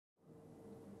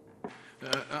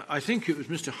I think it was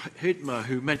Mr. Hittmer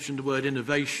who mentioned the word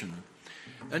innovation.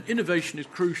 And innovation is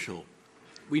crucial.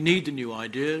 We need the new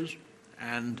ideas,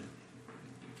 and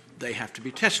they have to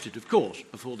be tested, of course,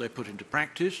 before they're put into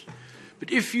practice.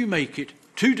 But if you make it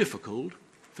too difficult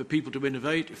for people to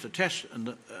innovate, if the tests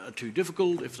are too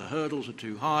difficult, if the hurdles are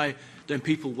too high, then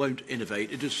people won't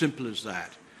innovate. It's as simple as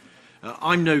that.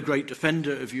 I'm no great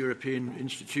defender of European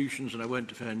institutions, and I won't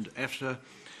defend EFSA,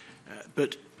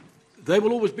 but there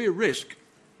will always be a risk.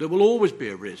 There will always be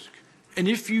a risk. And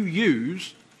if you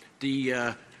use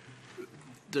the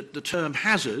term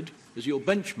hazard as your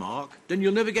benchmark, then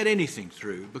you'll never get anything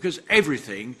through, because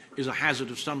everything is a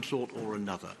hazard of some sort or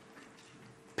another.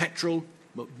 Petrol,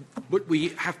 but we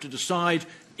have to decide,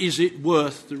 is it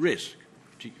worth the risk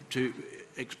to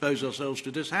expose ourselves to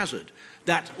this hazard?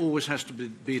 That always has to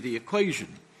be the equation.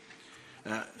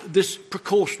 This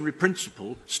precautionary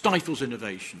principle stifles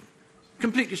innovation,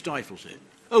 completely stifles it.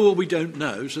 Oh, well, we don't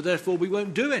know, so therefore we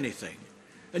won't do anything.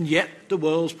 And yet the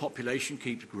world's population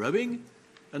keeps growing,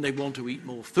 and they want to eat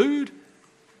more food.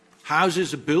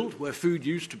 Houses are built where food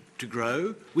used to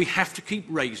grow. We have to keep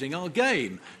raising our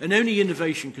game, and only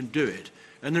innovation can do it.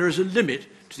 And there is a limit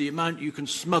to the amount you can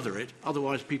smother it,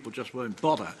 otherwise people just won't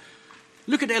bother.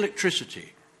 Look at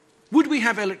electricity. Would we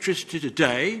have electricity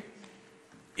today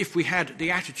if we had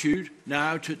the attitude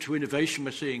now to innovation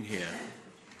we're seeing here?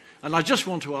 And I just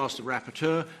want to ask the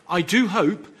rapporteur, I do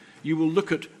hope you will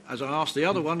look at, as I asked the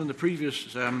other one in the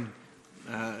previous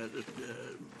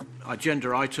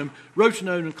agenda item,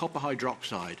 rotenone and copper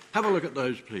hydroxide. Have a look at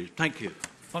those, please. Thank you.